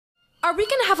Are we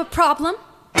gonna have a problem?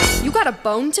 You got a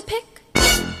bone to pick?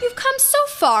 You've come so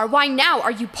far, why now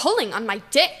are you pulling on my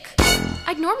dick?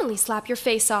 I'd normally slap your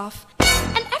face off,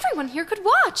 and everyone here could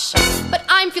watch. But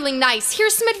I'm feeling nice,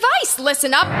 here's some advice,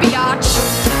 listen up, biatch.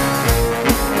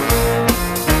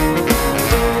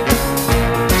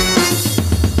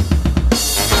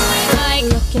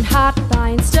 Looking hot,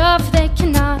 buying stuff they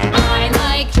cannot. I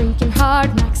like drinking hard,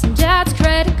 maxing dad's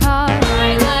credit card.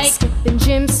 I like skipping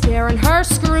gym, scaring her,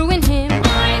 screwing him.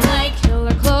 I like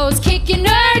killer clothes, kicking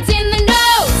nerds in the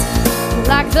nose. You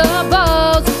like the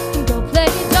balls, you can go play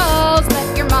dolls.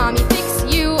 Let your mommy fix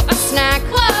you a snack.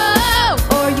 Whoa!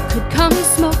 Or you could come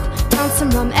smoke, down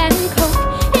some rum and coke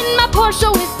in my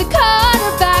Porsche with the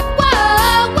cutter back.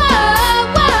 Whoa, whoa,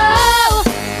 whoa.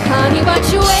 Honey, what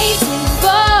you waiting for?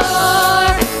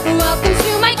 Welcome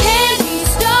to my candy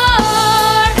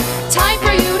store. Time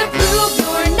for you to prove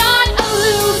you're not a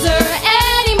loser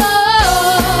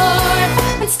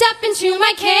anymore. And step into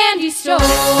my candy store.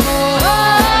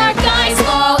 Guys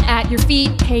fall at your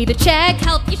feet, pay the check,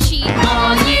 help you cheat.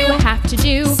 All you have to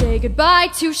do, say goodbye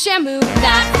to Shamu.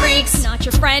 That freak's not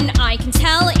your friend, I can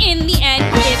tell in the end.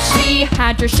 If she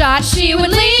had your shot, she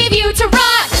would leave you to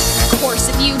rot. Of course,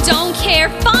 if you don't care,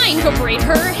 fine, go braid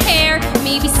her hair.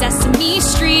 Maybe Sesame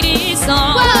Street is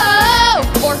on. Whoa!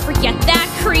 Or forget that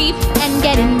creep and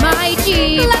get in my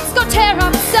Jeep. Let's go tear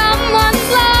up someone's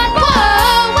lawn.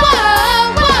 Whoa,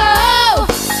 whoa, whoa!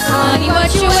 Honey, what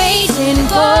you waiting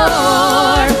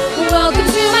for? Welcome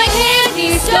to my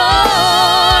candy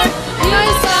store. You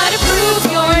just gotta prove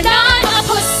you're not a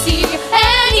pussy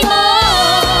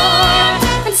anymore.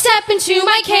 And step into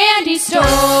my candy store.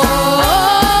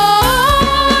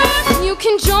 You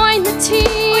can join the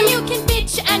team, or you can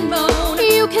bitch and moan.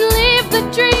 You can live the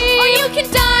dream, or you can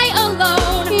die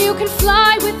alone. You can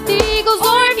fly with eagles,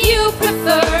 or if you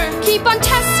prefer, keep on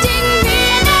testing me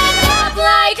and end up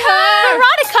like her.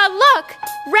 Veronica, look!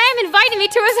 Ram invited me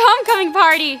to his homecoming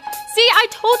party. See, I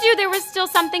told you there was still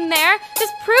something there.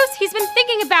 This proves he's been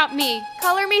thinking about me.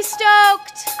 Color me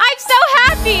stoked. I'm so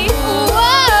happy.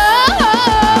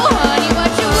 Whoa, honey,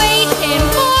 what you waiting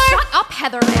for? Shut up,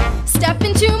 Heather. Step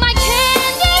into my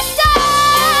candy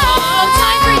store.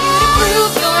 Time for you to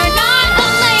prove you're not a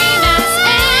lame ass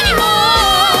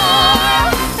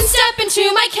anymore. And step into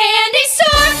my candy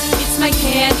store. It's my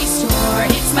candy store.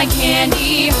 It's my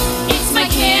candy. It's my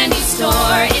candy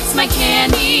store. It's my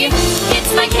candy.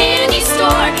 It's my candy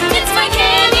store.